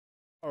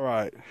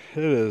Alright,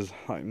 it is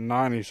like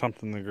 90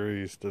 something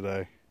degrees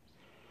today.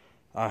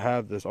 I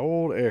have this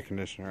old air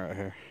conditioner right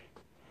here.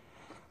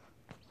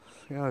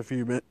 It's got a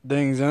few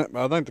dings in it,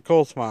 but I think the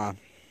cool's fine.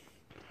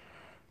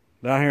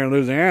 Down here in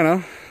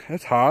Louisiana,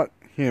 it's hot,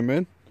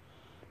 humid.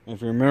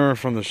 If you remember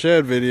from the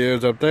shed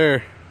videos up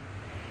there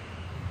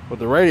with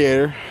the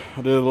radiator,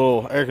 I did a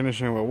little air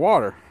conditioning with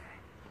water.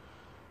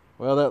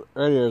 Well, that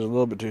radiator is a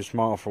little bit too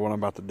small for what I'm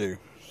about to do.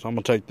 So I'm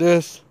going to take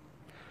this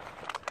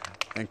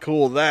and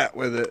cool that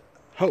with it,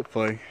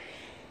 hopefully.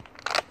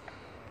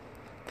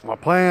 My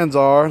plans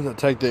are to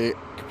take the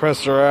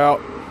compressor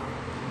out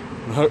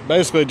and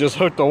basically just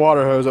hook the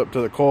water hose up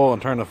to the coil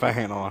and turn the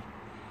fan on,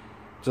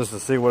 just to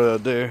see what it'll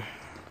do.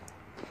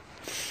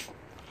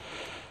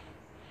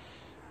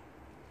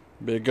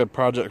 Be a good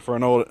project for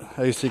an old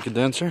AC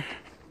condenser.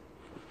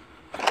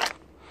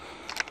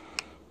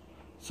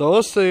 So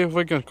let's see if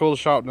we can cool the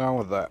shop down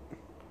with that.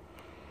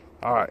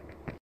 Alright,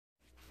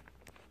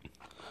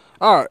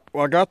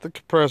 well, I got the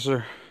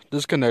compressor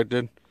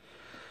disconnected.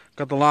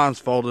 Got the lines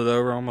folded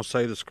over. I'm going to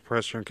save this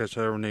compressor in case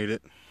I ever need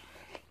it.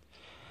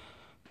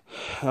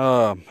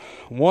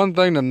 One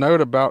thing to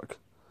note about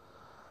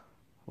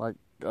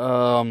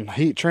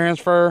heat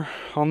transfer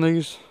on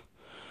these,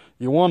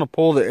 you want to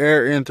pull the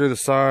air in through the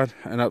side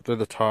and up through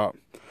the top.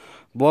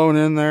 Blowing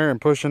in there and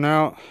pushing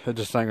out, it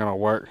just ain't going to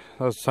work.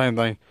 That's the same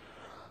thing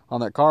on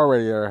that car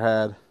radiator I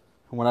had.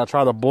 When I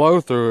tried to blow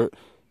through it,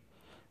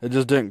 it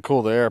just didn't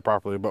cool the air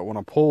properly. But when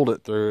I pulled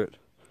it through it,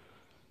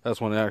 that's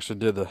when it actually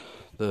did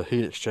the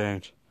heat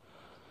exchange.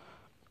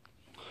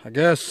 I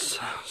guess,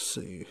 let's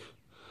see.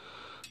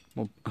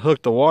 We'll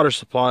hook the water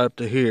supply up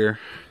to here.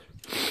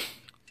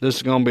 This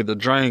is going to be the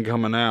drain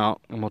coming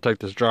out. And we'll take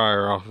this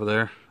dryer off of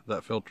there,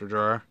 that filter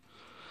dryer.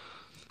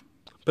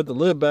 Put the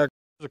lid back.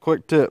 Here's a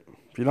quick tip.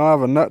 If you don't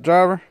have a nut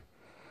driver,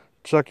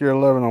 chuck your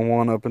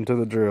 1101 up into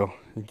the drill.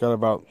 You got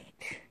about,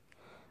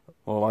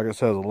 well, like it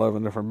says,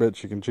 11 different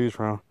bits you can choose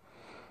from.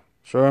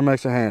 Sure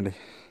makes it handy.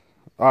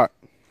 Alright,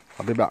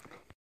 I'll be back.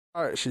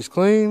 Alright, she's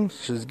clean.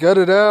 She's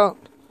gutted out.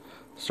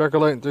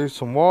 Circulating through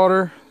some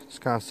water.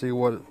 Just kind of see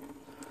what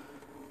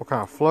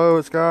kind of flow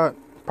it's got.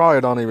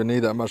 Probably don't even need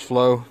that much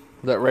flow.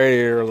 That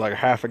radiator is like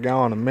half a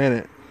gallon a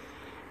minute.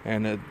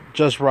 And it's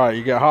just right.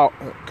 You got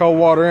cold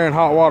water in,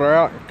 hot water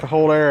out,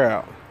 cold air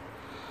out.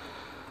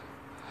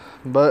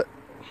 But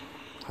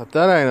if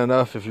that ain't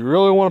enough, if you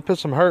really want to put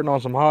some hurting on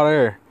some hot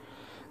air,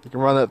 you can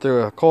run that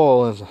through a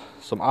coil and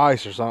some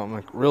ice or something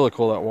and really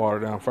cool that water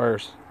down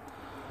first.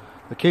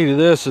 The key to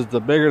this is the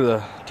bigger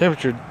the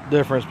temperature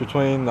difference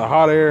between the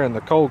hot air and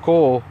the cold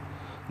coil,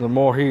 the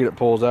more heat it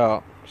pulls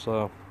out.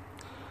 So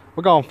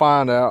we're gonna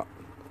find out.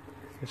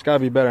 It's gotta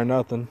be better than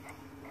nothing.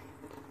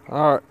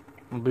 Alright,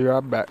 I'll be right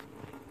back.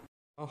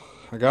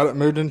 I got it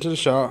moved into the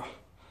shop.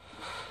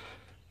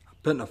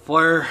 Putting a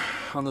flare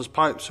on this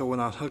pipe so when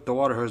I hook the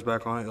water hose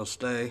back on it, it'll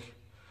stay.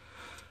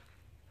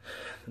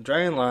 The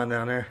drain line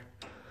down there,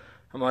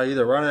 I might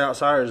either run it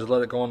outside or just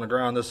let it go on the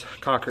ground. This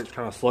concrete's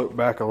kind of sloped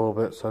back a little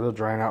bit, so it'll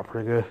drain out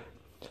pretty good.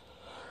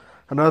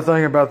 Another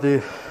thing about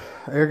the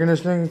air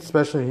conditioning,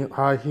 especially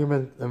high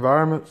humid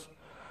environments,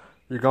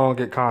 you're going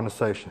to get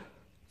condensation,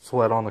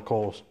 sweat on the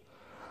coils.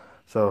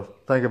 So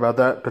think about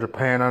that. Put a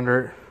pan under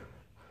it,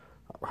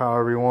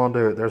 however you want to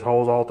do it. There's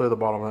holes all through the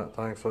bottom of that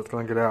thing, so it's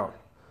going to get out.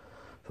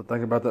 So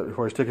think about that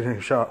before you stick it in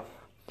your shop.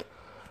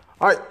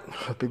 Alright,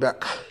 I'll be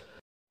back.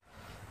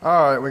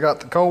 Alright, we got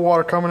the cold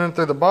water coming in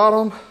through the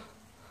bottom.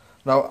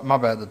 No, my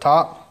bad, the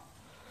top.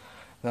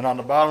 Then on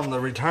the bottom, the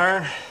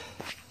return.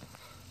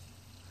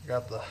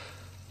 Got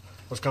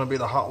what's going to be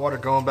the hot water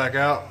going back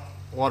out.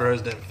 Water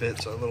hose didn't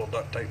fit, so a little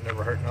duct tape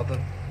never hurt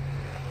nothing.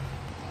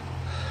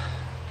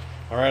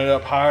 I ran it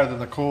up higher than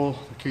the cool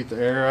to keep the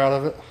air out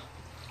of it.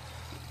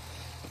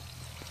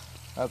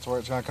 That's where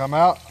it's going to come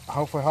out.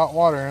 Hopefully hot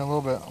water in a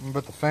little bit. I'm going to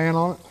put the fan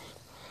on it,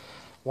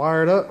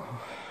 wire it up.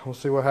 We'll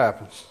see what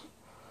happens.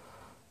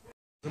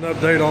 An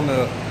update on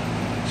the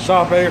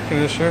shop air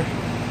conditioner.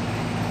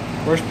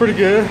 Works pretty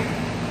good.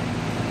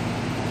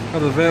 Got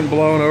the vent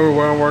blowing over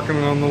where I'm working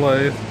on the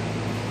lathe.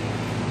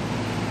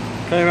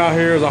 Came out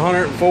here, it was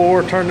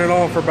 104, turned it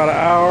on for about an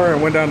hour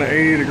and went down to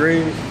 80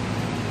 degrees.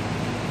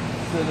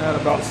 Sitting at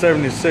about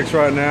 76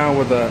 right now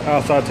with an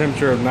outside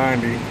temperature of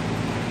 90.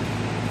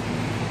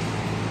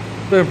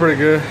 Been pretty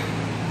good. I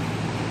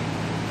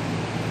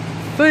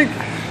think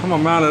I'm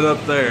gonna mount it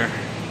up there.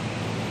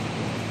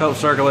 Help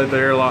circulate the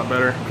air a lot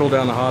better. Cool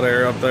down the hot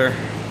air up there.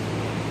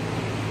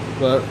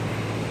 But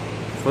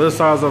for this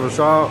size of a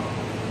shop,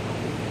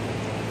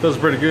 feels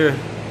pretty good.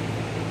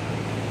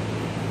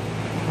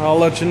 I'll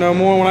let you know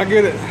more when I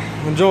get it.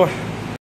 Enjoy.